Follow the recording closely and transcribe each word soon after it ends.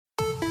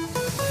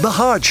The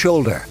Hard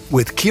Shoulder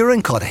with Kieran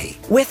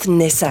with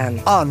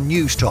Nissan on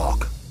News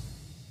Talk.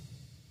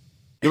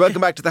 You're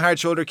welcome back to The Hard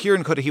Shoulder.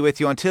 Kieran Cuddihy with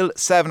you until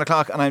 7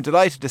 o'clock, and I'm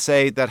delighted to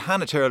say that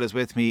Hannah Tyrrell is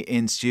with me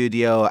in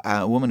studio,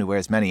 a woman who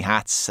wears many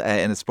hats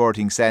in a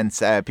sporting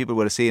sense. People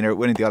would have seen her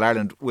winning the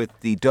All-Ireland with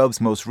the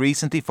Dubs most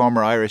recently,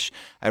 former Irish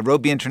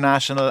Rugby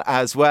international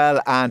as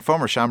well, and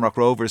former Shamrock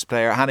Rovers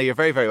player. Hannah, you're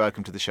very, very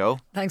welcome to the show.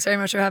 Thanks very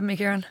much for having me,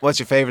 Kieran. What's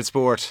your favourite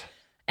sport?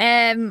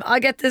 I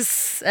get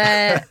this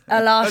a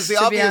lot. That's the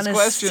to obvious be honest.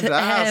 question to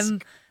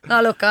ask.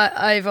 No, look,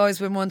 I've always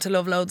been one to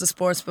love loads of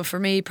sports, but for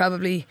me,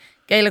 probably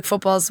Gaelic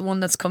football is the one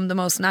that's come the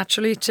most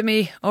naturally to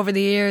me over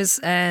the years.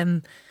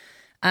 And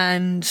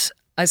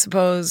I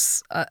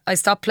suppose I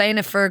stopped playing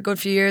it for a good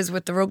few years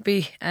with the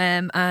rugby.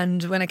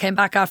 And when I came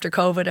back after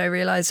COVID, I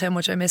realised how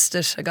much I missed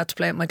it. I got to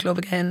play at my club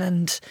again,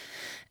 and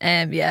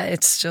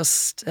it's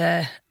just.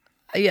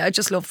 I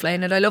just love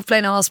playing it. I love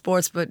playing all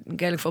sports, but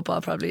Gaelic football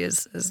probably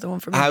is the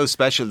one for me. How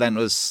special then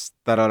was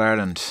that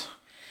All-Ireland?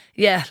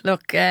 Yeah,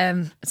 look,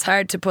 it's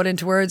hard to put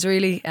into words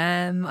really.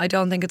 I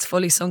don't think it's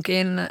fully sunk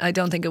in. I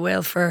don't think it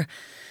will for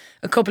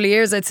a couple of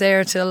years, I'd say,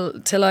 or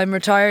till I'm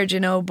retired,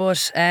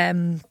 but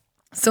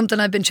something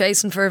I've been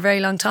chasing for a very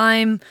long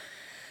time.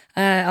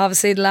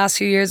 Obviously the last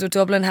few years with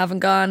Dublin haven't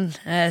gone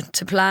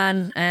to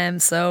plan,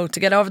 so to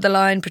get over the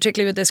line,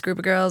 particularly with this group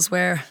of girls,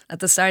 where at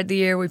the start of the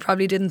year we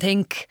probably didn't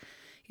think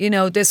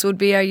this would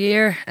be our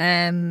year.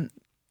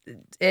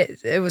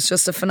 It was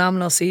just a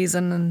phenomenal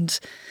season, and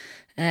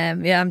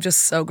I'm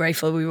just so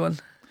grateful we won.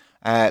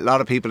 A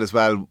lot of people as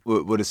well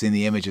would have seen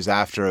the images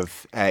after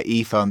of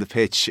Aoife on the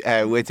pitch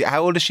with you.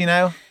 How old is she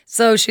now?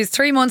 So she's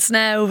 3 months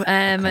now,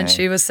 and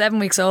she was 7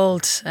 weeks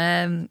old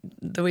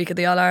the week of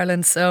the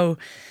All-Ireland. So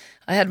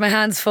I had my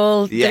hands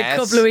full the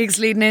couple of weeks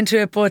leading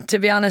into it. But to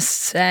be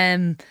honest,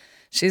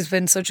 she's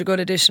been such a good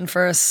addition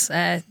for us.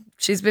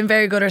 She's been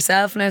very good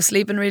herself now,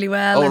 sleeping really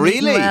well. Oh,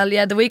 really? Well.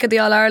 Yeah, the week of the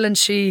All-Ireland,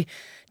 she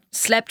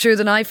slept through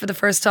the night for the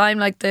first time.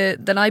 Like the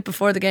night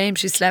before the game,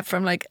 she slept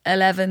from like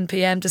 11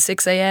 p.m. to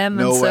 6 a.m.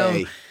 No and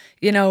way.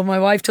 So, my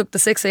wife took the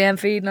 6 a.m.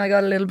 feed and I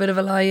got a little bit of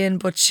a lie in,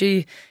 but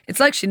it's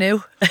like she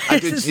knew.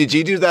 Did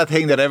you do that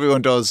thing that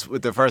everyone does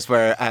with the first,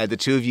 where the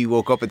two of you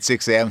woke up at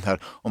 6 a.m. and thought,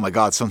 oh my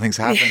God, something's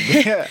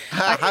happened?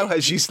 How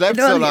has she slept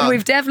so long?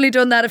 We've definitely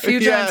done that a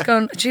few times,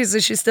 going, geez,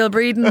 is she still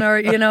breathing, or,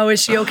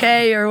 is she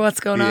okay, or what's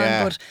going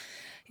on? But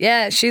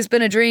yeah, she's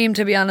been a dream,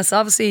 to be honest.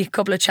 Obviously a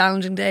couple of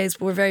challenging days,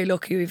 but we're very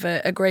lucky. We've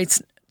a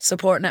great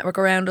support network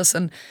around us,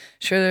 and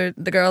sure,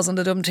 the girls on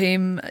the Dublin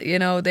team,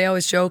 they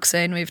always joke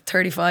saying we have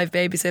 35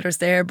 babysitters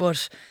there,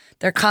 but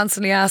they're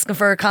constantly asking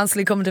for her,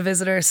 constantly coming to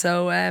visit her,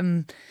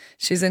 so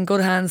she's in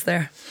good hands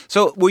there.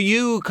 So were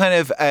you kind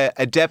of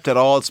adept at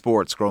all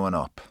sports growing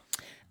up?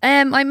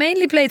 I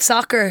mainly played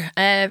soccer,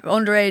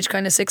 underage,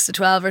 kind of 6 to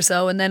 12 or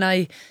so, and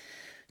then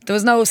there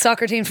was no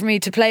soccer team for me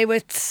to play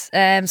with,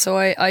 so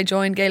I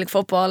joined Gaelic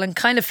football and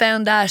kind of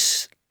found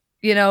that,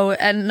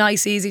 a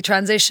nice easy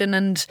transition.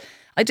 And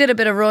I did a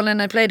bit of running,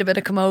 I played a bit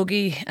of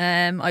camogie,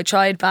 I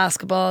tried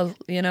basketball,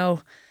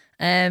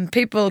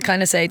 people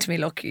kind of say to me,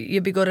 look,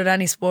 you'd be good at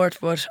any sport,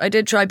 but I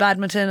did try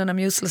badminton and I'm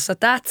useless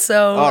at that.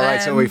 So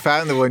alright, so we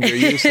found the one you're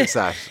useless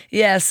at.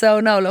 Yeah, so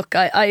no, look,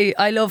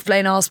 I love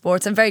playing all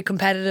sports. I'm very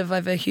competitive, I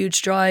have a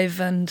huge drive,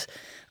 and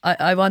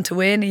I want to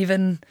win,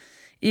 even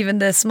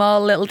the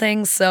small little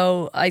things.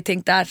 So I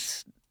think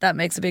that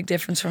makes a big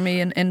difference for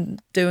me in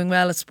doing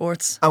well at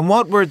sports. And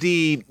what were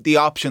the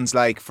options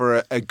like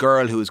for a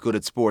girl who was good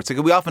at sports?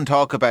 Like, we often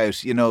talk about,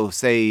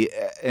 say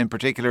in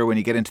particular when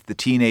you get into the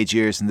teenage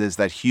years and there's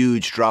that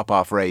huge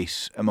drop-off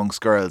rate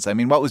amongst girls. I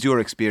mean, what was your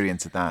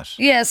experience at that?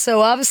 Yeah,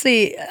 so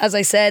obviously, as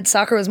I said,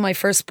 soccer was my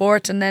first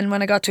sport, and then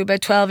when I got to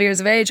about 12 years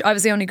of age, I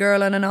was the only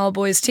girl on an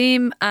all-boys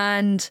team,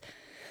 and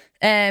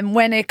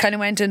when it kind of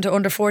went into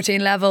under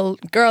 14 level,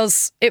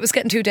 girls, it was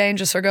getting too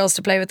dangerous for girls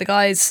to play with the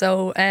guys.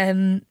 So,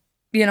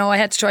 I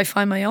had to try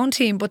find my own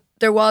team, but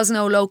there was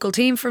no local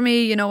team for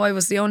me. I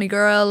was the only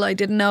girl. I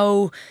didn't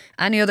know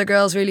any other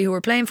girls really who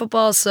were playing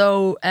football.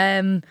 So,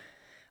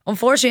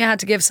 unfortunately, I had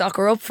to give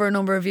soccer up for a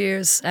number of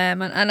years.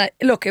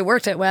 Look, it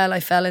worked out well. I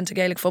fell into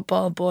Gaelic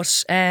football,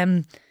 but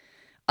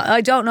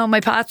I don't know. My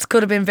paths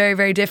could have been very,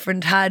 very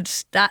different had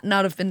that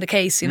not have been the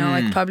case.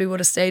 I probably would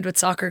have stayed with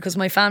soccer because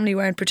my family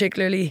weren't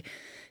particularly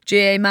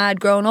GA mad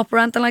growing up or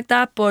anything like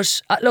that.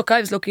 But look, I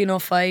was lucky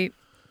enough.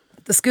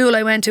 The school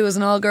I went to was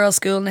an all-girls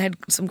school and they had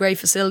some great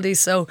facilities.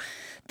 So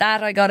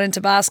that I got into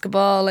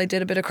basketball. I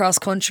did a bit of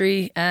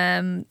cross-country,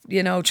 through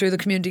the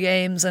community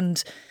games,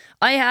 and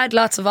I had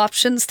lots of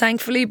options,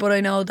 thankfully, but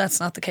I know that's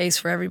not the case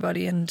for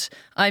everybody, and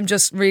I'm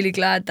just really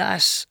glad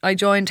that I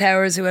joined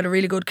Towers, who had a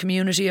really good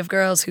community of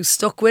girls who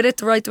stuck with it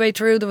the right way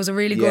through. There was a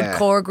really good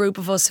core group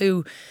of us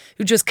who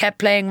just kept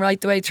playing right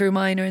the way through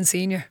minor and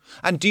senior.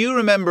 And do you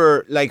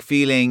remember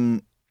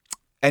feeling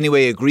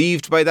anyway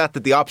aggrieved by that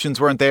the options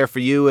weren't there for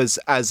you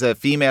as a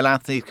female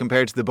athlete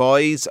compared to the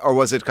boys? Or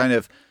was it kind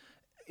of,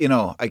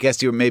 I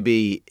guess you were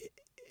maybe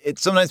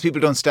sometimes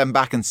people don't stand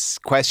back and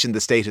question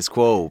the status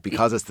quo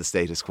because it's the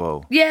status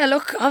quo. Yeah,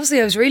 look,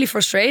 obviously I was really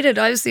frustrated.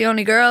 I was the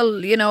only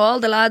girl, all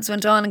the lads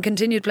went on and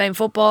continued playing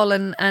football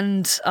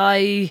and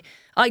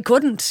I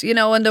couldn't,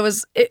 and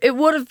it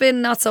would have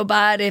been not so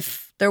bad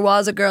if there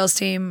was a girls'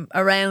 team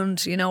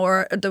around,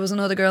 or there was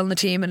another girl in the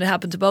team and it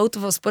happened to both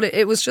of us. But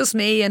it was just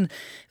me, and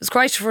it was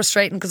quite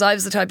frustrating because I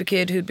was the type of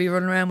kid who'd be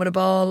running around with a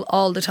ball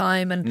all the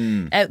time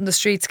and out in the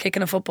streets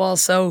kicking a football.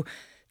 So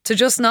to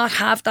just not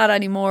have that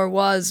anymore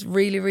was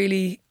really,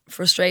 really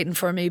frustrating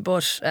for me.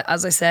 But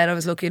as I said, I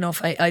was lucky enough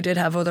I did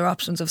have other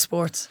options of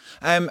sports.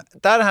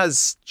 That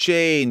has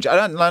changed.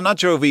 I'm not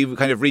sure if we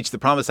kind of reached the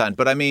promised land,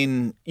 but I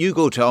mean, you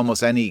go to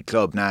almost any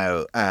club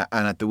now and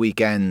at the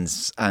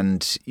weekends,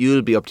 and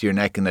you'll be up to your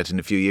neck in it in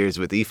a few years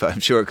with Aoife, I'm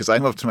sure, because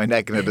I'm up to my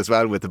neck in it as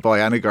well with a boy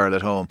and a girl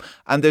at home.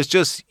 And there's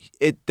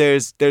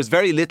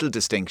very little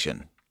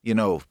distinction,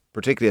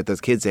 particularly at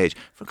those kids' age,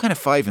 from kind of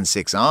 5 and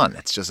 6 on.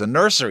 It's just a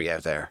nursery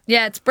out there.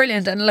 Yeah, it's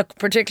brilliant. And look,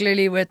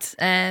 particularly with,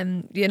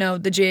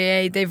 the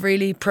GAA, they've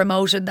really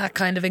promoted that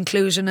kind of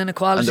inclusion and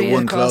equality. And the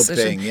one across club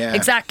it. thing, yeah.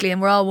 Exactly,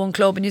 and we're all one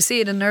club. And you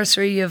see it in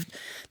nursery, of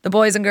the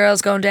boys and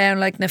girls going down,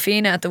 like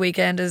Nafina at the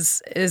weekend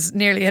is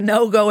nearly a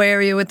no-go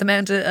area with the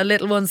amount of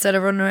little ones that are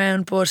running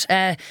around. But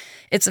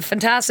it's a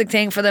fantastic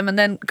thing for them. And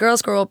then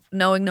girls grow up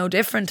knowing no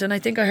different. And I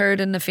think I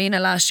heard in Nafina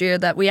last year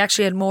that we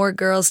actually had more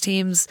girls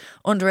teams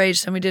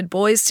underage than we did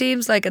boys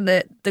teams. Like, and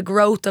the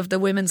growth of the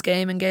women's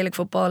game in Gaelic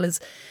football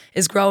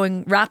is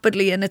growing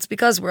rapidly. And it's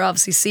because we're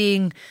obviously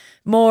seeing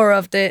more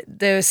of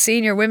the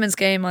senior women's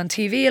game on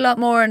TV a lot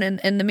more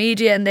and in the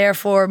media, and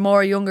therefore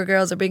more younger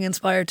girls are being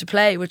inspired to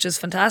play, which is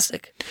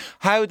fantastic.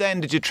 How then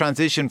did you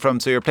transition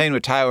from, so you're playing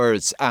with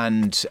Towers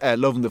and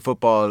loving the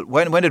football,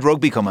 when did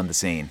rugby come on the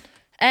scene?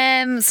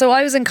 So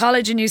I was in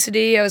college in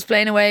UCD. I was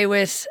playing away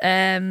with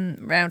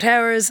Round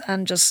Towers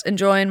and just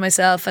enjoying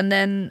myself. And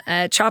then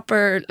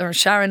Chopper, or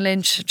Sharon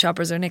Lynch,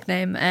 Chopper's her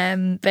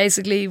nickname,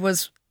 basically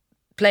was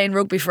playing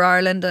rugby for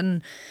Ireland,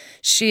 and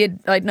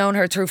I'd known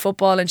her through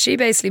football, and she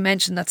basically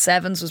mentioned that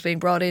sevens was being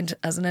brought in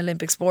as an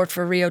Olympic sport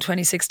for Rio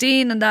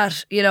 2016, and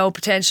that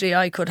potentially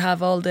I could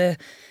have all the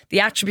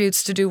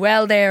attributes to do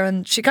well there.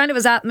 And she kind of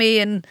was at me,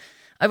 and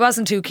I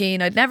wasn't too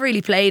keen. I'd never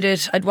really played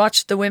it. I'd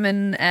watched the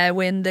women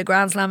win the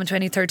Grand Slam in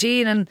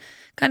 2013 and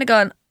kind of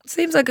gone,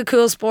 seems like a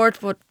cool sport,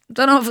 but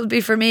don't know if it'll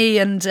be for me.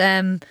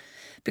 And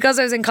because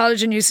I was in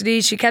college in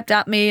UCD, she kept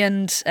at me,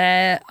 and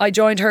I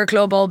joined her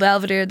club, Old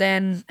Belvedere,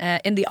 then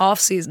in the off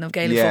season of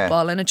Gaelic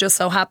football. And it just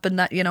so happened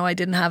that I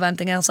didn't have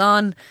anything else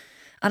on,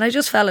 and I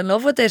just fell in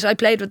love with it. I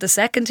played with the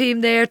second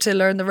team there to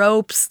learn the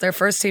ropes. Their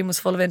first team was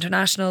full of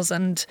internationals,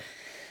 and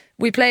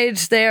we played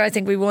there. I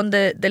think we won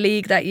the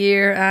league that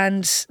year,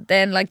 and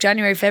then like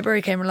January,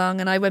 February came along,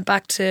 and I went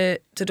back to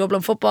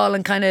Dublin football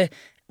and kind of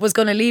was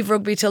going to leave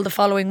rugby till the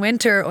following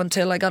winter,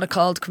 until I got a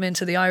call to come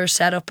into the Irish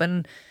setup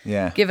and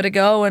give it a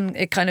go, and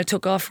it kind of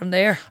took off from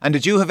there. And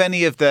did you have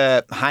any of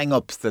the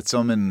hang-ups that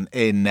some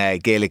in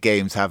Gaelic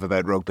games have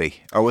about rugby,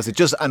 or was it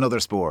just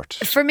another sport?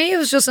 For me, it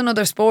was just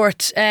another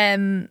sport.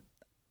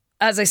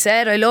 As I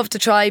said, I love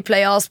to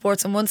play all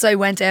sports, and once I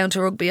went down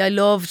to rugby, I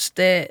loved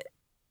the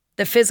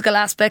physical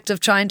aspect of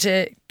trying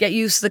to get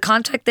used to the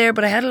contact there,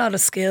 but I had a lot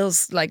of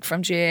skills, like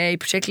from GAA,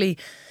 particularly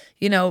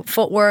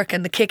footwork,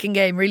 and the kicking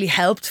game really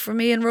helped for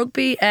me in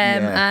rugby.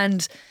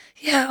 And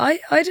I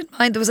didn't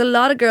mind. There was a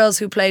lot of girls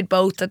who played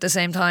both at the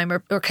same time,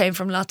 or came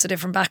from lots of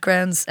different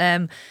backgrounds.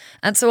 And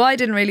so I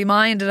didn't really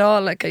mind at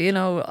all. Like,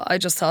 I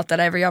just thought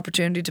that every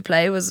opportunity to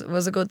play was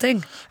a good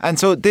thing. And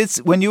so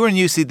when you were in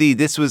UCD,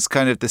 this was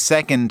kind of the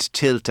second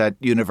tilt at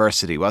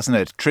university, wasn't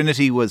it?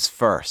 Trinity was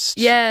first.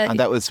 Yeah. And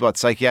that was what,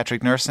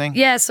 psychiatric nursing?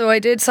 Yeah, so I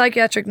did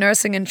psychiatric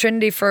nursing in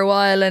Trinity for a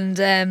while,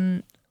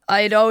 and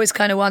I'd always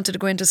kind of wanted to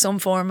go into some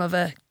form of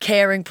a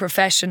caring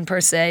profession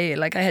per se.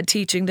 Like, I had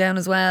teaching down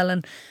as well,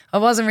 and I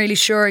wasn't really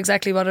sure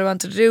exactly what I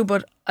wanted to do,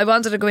 but I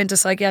wanted to go into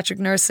psychiatric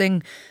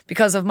nursing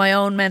because of my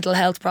own mental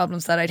health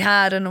problems that I'd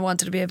had, and I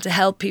wanted to be able to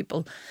help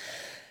people.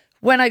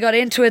 When I got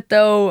into it,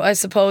 though, I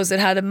suppose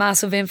it had a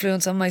massive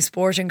influence on my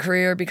sporting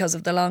career because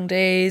of the long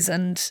days,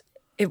 and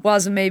it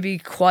wasn't maybe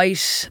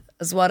quite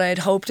as what I had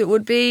hoped it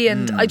would be,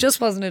 and I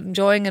just wasn't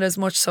enjoying it as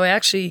much, so I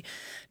actually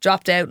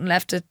dropped out and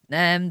left it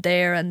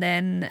there, and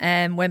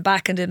then went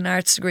back and did an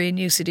arts degree in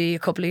UCD a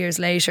couple of years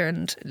later,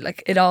 and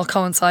like it all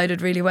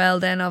coincided really well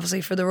then, obviously,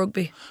 for the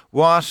rugby.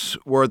 What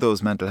were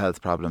those mental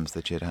health problems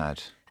that you'd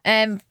had?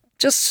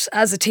 Just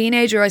as a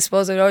teenager, I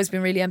suppose I'd always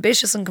been really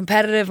ambitious and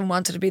competitive and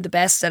wanted to be the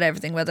best at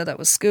everything, whether that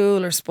was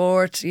school or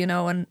sport,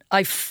 and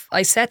I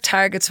set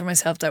targets for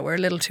myself that were a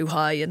little too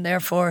high, and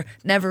therefore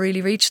never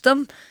really reached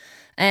them.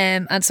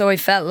 And so I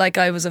felt like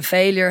I was a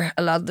failure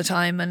a lot of the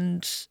time,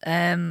 and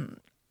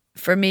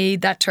for me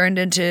that turned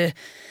into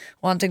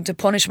wanting to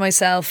punish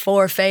myself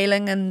for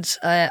failing, and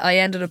I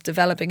ended up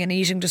developing an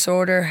eating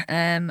disorder,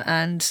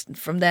 and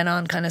from then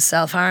on kind of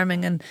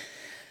self-harming, and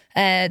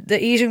The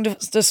eating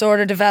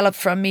disorder developed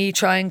from me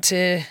trying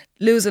to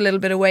lose a little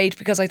bit of weight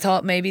because I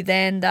thought maybe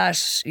then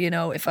that, you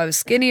know, if I was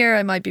skinnier,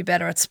 I might be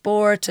better at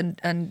sport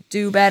and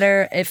do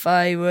better. If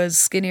I was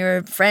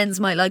skinnier, friends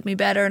might like me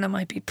better and I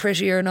might be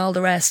prettier and all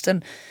the rest.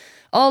 And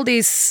all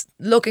these,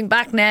 looking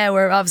back now,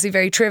 are obviously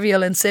very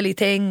trivial and silly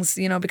things,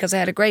 you know, because I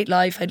had a great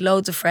life. I had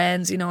loads of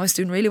friends, you know, I was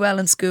doing really well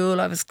in school.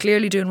 I was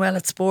clearly doing well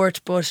at sport,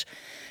 but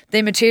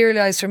they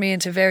materialised for me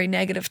into very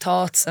negative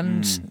thoughts,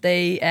 and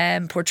they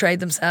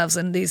portrayed themselves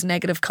in these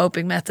negative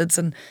coping methods.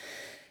 And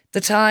the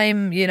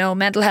time, you know,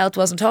 mental health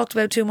wasn't talked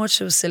about too much.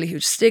 There was still a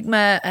huge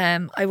stigma.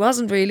 I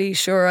wasn't really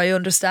sure I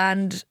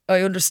understood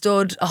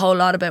a whole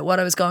lot about what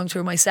I was going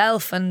through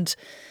myself, and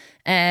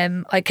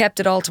I kept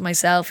it all to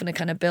myself, and it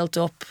kind of built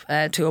up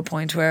to a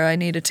point where I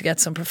needed to get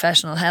some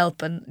professional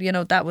help. And, you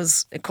know, that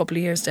was a couple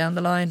of years down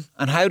the line.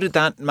 And how did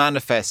that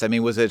manifest? I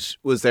mean, was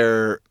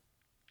there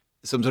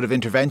some sort of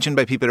intervention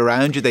by people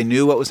around you? They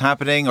knew what was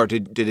happening, or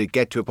did it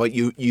get to a point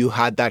you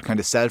had that kind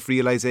of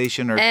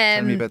self-realisation? Or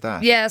tell me about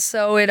that. Yeah,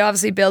 so it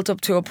obviously built up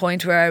to a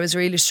point where I was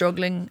really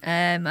struggling,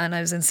 and I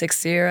was in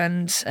sixth year,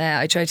 and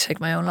I tried to take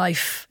my own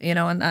life, you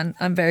know, and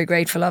I'm very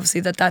grateful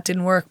obviously that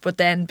didn't work. But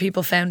then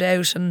people found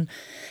out and,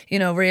 you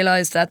know,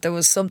 realised that there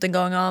was something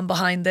going on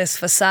behind this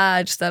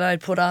facade that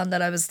I'd put on,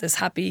 that I was this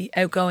happy,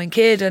 outgoing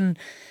kid. And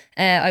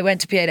I went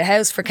to Pieta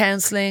House for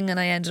counselling, and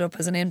I ended up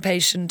as an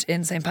inpatient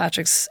in St.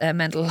 Patrick's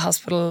Mental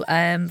Hospital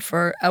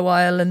for a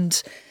while.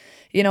 And,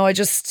 you know, I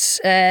just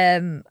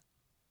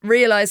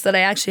realised that I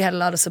actually had a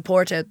lot of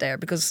support out there,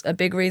 because a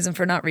big reason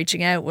for not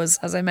reaching out was,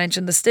 as I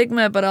mentioned, the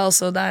stigma, but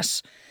also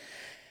that,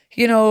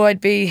 you know,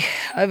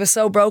 I was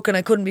so broken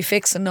I couldn't be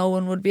fixed and no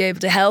one would be able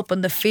to help,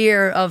 and the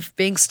fear of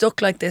being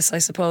stuck like this, I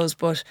suppose.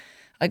 But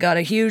I got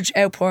a huge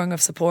outpouring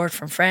of support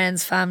from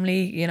friends,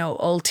 family, you know,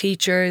 old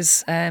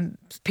teachers,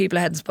 people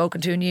I hadn't spoken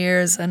to in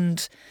years.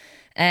 And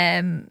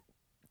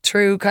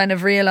through kind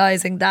of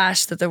realising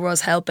that there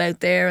was help out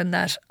there and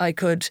that I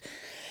could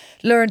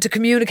learn to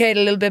communicate a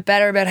little bit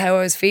better about how I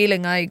was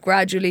feeling, I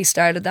gradually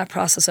started that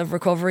process of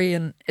recovery.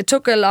 And it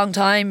took a long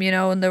time, you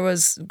know, and there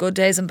was good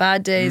days and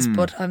bad days,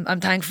 but I'm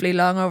thankfully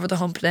long over the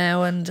hump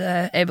now and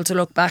able to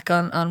look back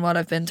on what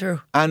I've been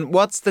through. And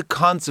what's the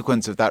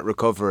consequence of that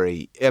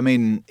recovery? I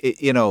mean,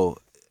 you know,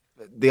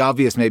 the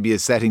obvious maybe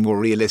is setting more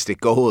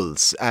realistic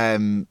goals,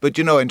 but,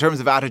 you know, in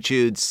terms of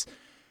attitudes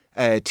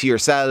to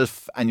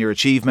yourself and your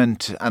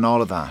achievement and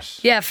all of that.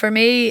 Yeah, for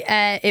me,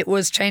 it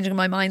was changing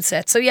my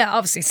mindset. So yeah,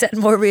 obviously setting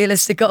more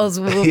realistic goals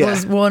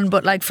was one,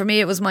 but like for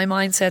me, it was my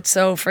mindset.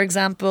 So for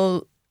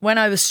example, when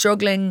I was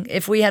struggling,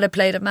 if we had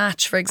played a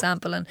match, for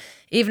example, and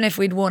even if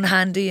we'd won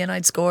handy and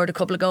I'd scored a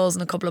couple of goals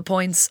and a couple of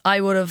points, I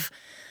would have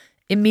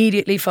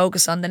immediately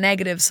focused on the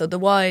negatives. So the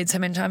wides, how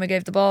many times I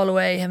gave the ball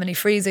away, how many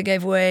frees I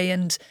gave away,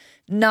 and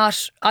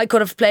I could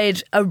have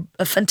played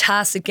a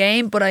fantastic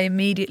game, but I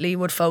immediately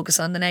would focus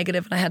on the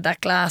negative, and I had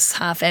that glass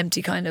half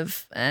empty kind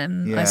of,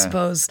 I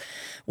suppose,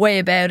 way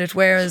about it.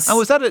 Whereas, and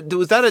was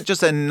that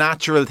just a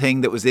natural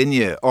thing that was in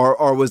you,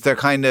 or was there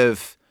kind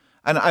of,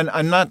 and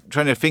I'm not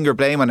trying to finger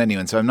blame on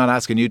anyone, so I'm not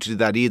asking you to do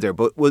that either,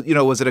 but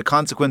was it a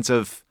consequence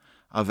of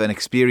an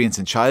experience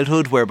in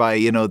childhood whereby,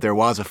 you know, there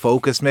was a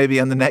focus maybe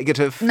on the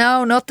negative?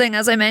 No, nothing.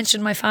 As I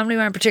mentioned, my family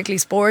weren't particularly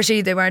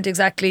sporty. They weren't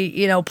exactly,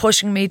 you know,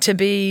 pushing me to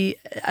be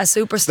a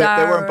superstar.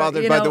 They weren't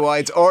bothered by the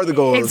wides or the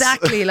goals.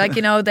 Exactly. Like,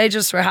 you know, they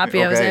just were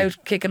happy I was out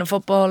kicking a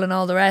football and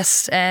all the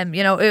rest.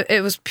 You know, it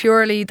was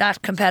purely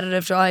that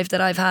competitive drive that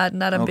I've had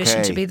and that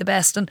ambition to be the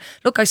best. And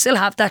look, I still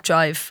have that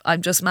drive.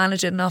 I'm just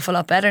managing an awful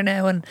lot better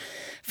now. And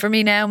for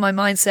me now, my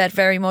mindset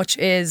very much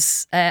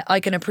is I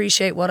can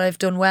appreciate what I've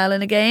done well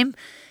in a game.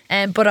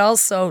 But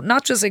also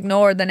not just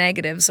ignore the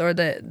negatives or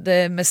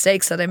the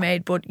mistakes that I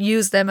made, but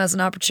use them as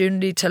an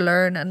opportunity to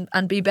learn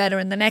and be better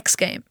in the next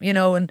game, you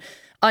know. And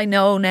I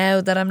know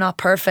now that I'm not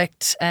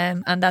perfect,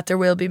 and that there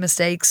will be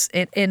mistakes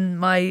in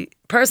my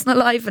personal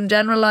life and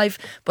general life,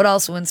 but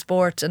also in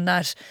sport, and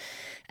that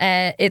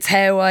it's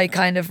how I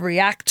kind of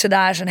react to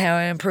that and how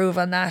I improve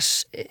on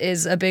that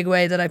is a big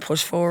way that I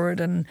push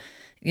forward. And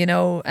you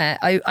know,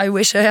 I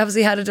wish I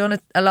obviously had done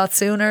it a lot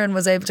sooner and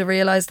was able to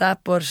realise that,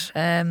 but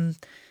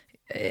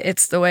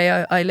it's the way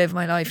I live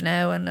my life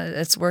now, and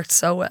it's worked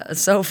so well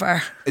so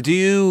far. Do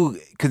you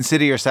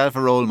consider yourself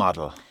a role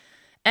model?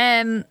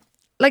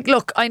 Like,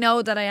 look, I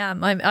know that I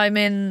am. I'm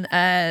in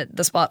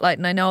the spotlight,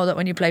 and I know that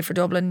when you play for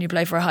Dublin, you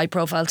play for a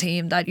high-profile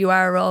team, that you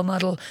are a role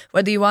model,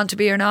 whether you want to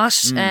be or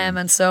not.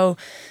 And so,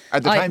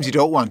 at the times you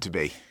don't want to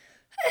be.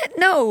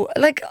 No,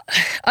 like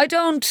I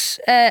don't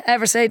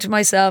ever say to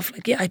myself,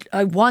 like, yeah,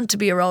 I want to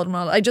be a role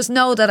model. I just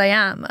know that I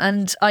am,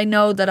 and I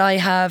know that I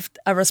have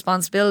a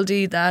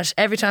responsibility that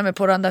every time I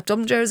put on that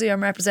Dublin jersey,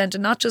 I'm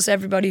representing not just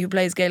everybody who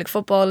plays Gaelic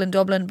football in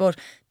Dublin, but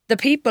the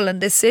people in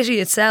this city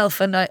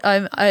itself. And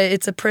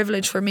it's a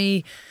privilege for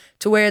me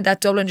to wear that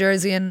Dublin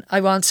jersey, and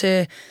I want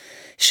to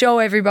show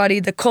everybody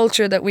the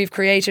culture that we've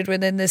created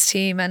within this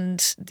team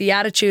and the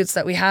attitudes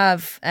that we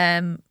have,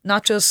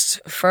 not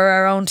just for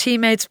our own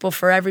teammates, but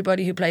for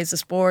everybody who plays the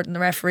sport and the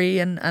referee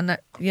and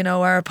you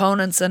know, our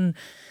opponents. And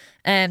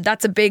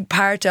that's a big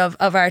part of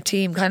our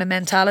team kind of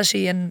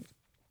mentality. And,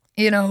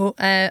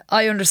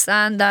 I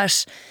understand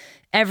that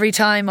every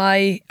time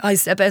I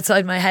step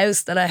outside my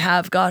house that I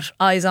have got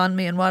eyes on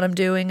me and what I'm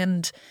doing.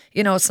 And,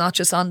 it's not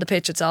just on the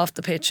pitch, it's off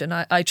the pitch. And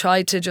I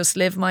try to just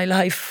live my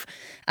life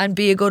and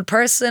be a good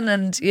person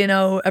and,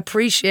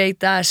 appreciate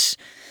that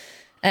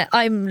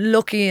I'm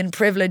lucky and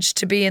privileged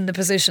to be in the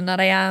position that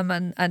I am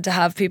and to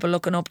have people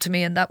looking up to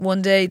me, and that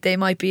one day they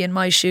might be in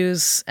my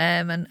shoes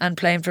and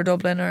playing for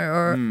Dublin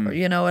or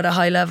at a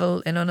high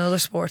level in another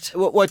sport.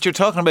 What you're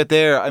talking about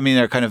there, I mean,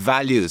 are kind of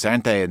values,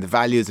 aren't they? And the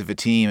values of a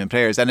team and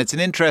players. And it's an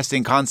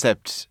interesting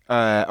concept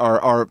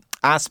or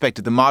aspect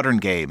of the modern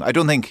game. I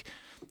don't think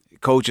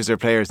coaches or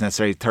players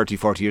necessarily 30,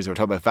 40 years ago were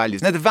talking about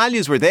values. Now, the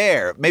values were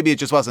there. Maybe it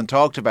just wasn't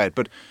talked about.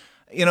 But,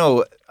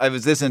 I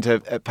was listening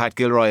to Pat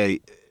Gilroy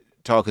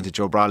talking to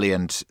Joe Brolly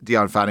and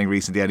Dion Fanning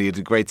recently, and he had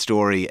a great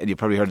story, and you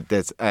probably heard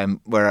this,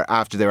 where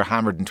after they were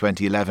hammered in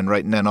 2011,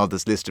 writing down all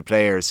this list of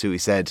players who he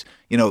said,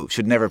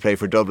 should never play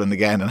for Dublin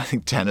again, and I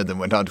think 10 of them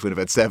went on to win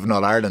about 7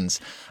 All-Irelands.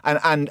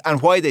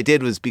 And why they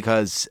did was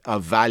because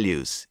of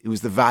values. It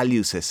was the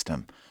value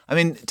system. I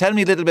mean, tell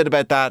me a little bit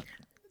about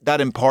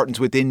that importance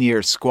within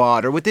your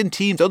squad or within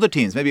teams, other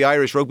teams, maybe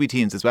Irish rugby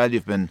teams as well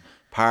you've been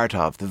part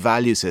of, the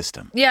value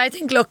system. Yeah, I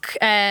think, look,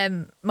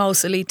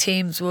 most elite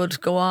teams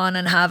would go on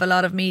and have a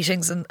lot of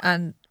meetings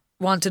and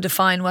want to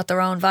define what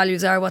their own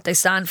values are, what they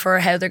stand for,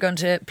 how they're going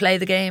to play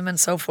the game and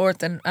so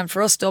forth. And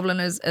for us, Dublin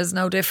is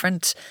no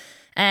different.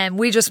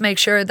 We just make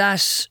sure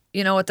that,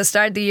 at the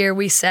start of the year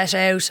we set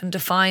out and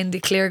define the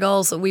clear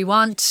goals that we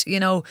want.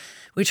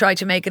 We try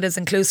to make it as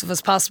inclusive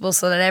as possible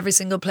so that every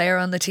single player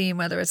on the team,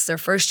 whether it's their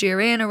first year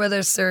in or whether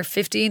it's their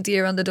 15th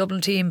year on the Dublin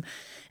team,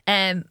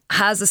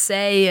 has a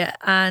say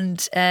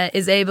and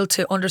is able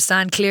to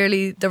understand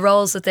clearly the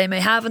roles that they may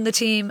have in the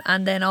team,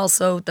 and then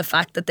also the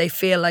fact that they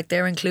feel like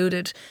they're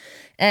included.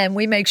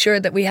 We make sure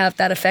that we have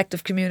that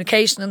effective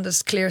communication and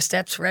there's clear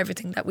steps for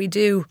everything that we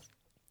do.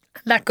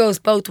 That goes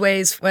both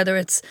ways, whether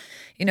it's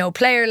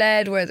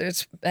player-led, whether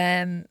it's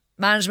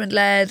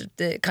management-led,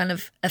 the kind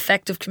of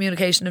effective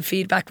communication and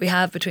feedback we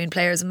have between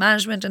players and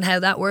management and how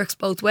that works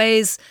both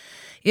ways.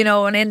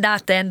 And in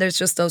that then there's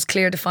just those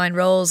clear defined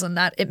roles, and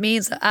that it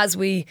means that as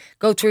we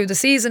go through the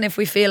season, if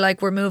we feel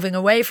like we're moving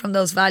away from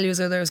those values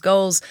or those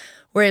goals,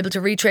 we're able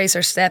to retrace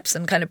our steps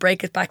and kind of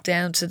break it back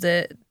down to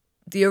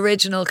the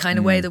original kind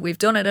of way that we've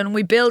done it, and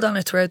we build on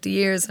it throughout the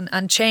years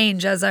and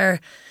change as our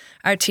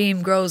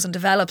team grows and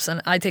develops.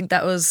 And I think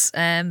that was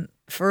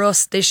for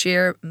us this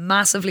year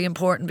massively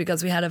important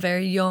because we had a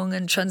very young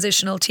and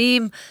transitional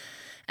team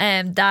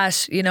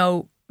that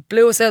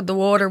blew us out the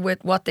water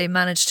with what they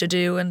managed to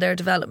do in their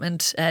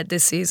development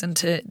this season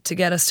to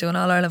get us to an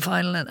All-Ireland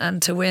final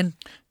and to win.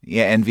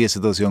 Yeah, envious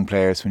of those young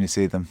players when you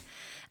see them.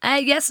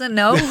 Yes and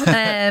no.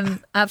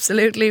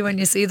 Absolutely, when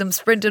you see them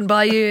sprinting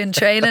by you in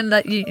training,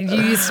 that you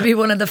used to be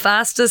one of the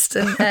fastest,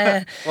 and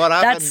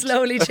that's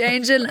slowly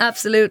changing.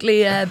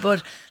 Absolutely,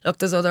 but look,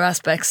 there's other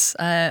aspects.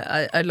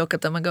 I look at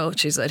them and go,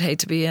 geez, I'd hate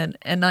to be a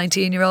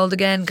 19-year-old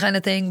again kind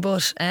of thing,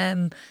 but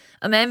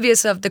I'm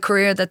envious of the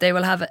career that they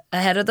will have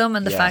ahead of them,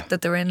 and the fact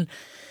that they're in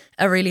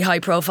a really high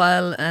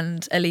profile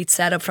and elite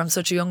setup from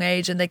such a young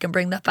age, and they can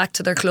bring that back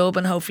to their club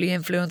and hopefully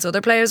influence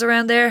other players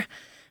around there.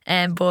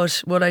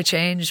 But would I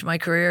change my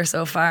career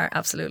so far?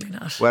 Absolutely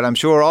not. Well, I'm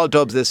sure all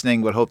Dubs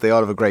listening will hope they all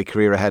have a great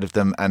career ahead of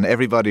them, and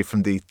everybody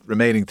from the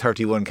remaining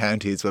 31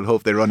 counties will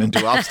hope they run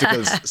into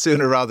obstacles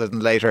sooner rather than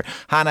later.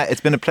 Hannah,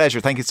 it's been a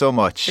pleasure. Thank you so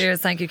much. Cheers.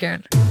 Thank you,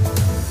 Kieran.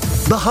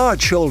 The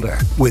Hard Shoulder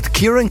with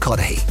Kieran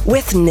Cuddihy.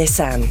 With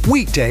Nissan.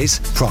 Weekdays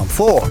from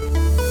 4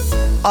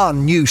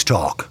 on News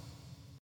Talk.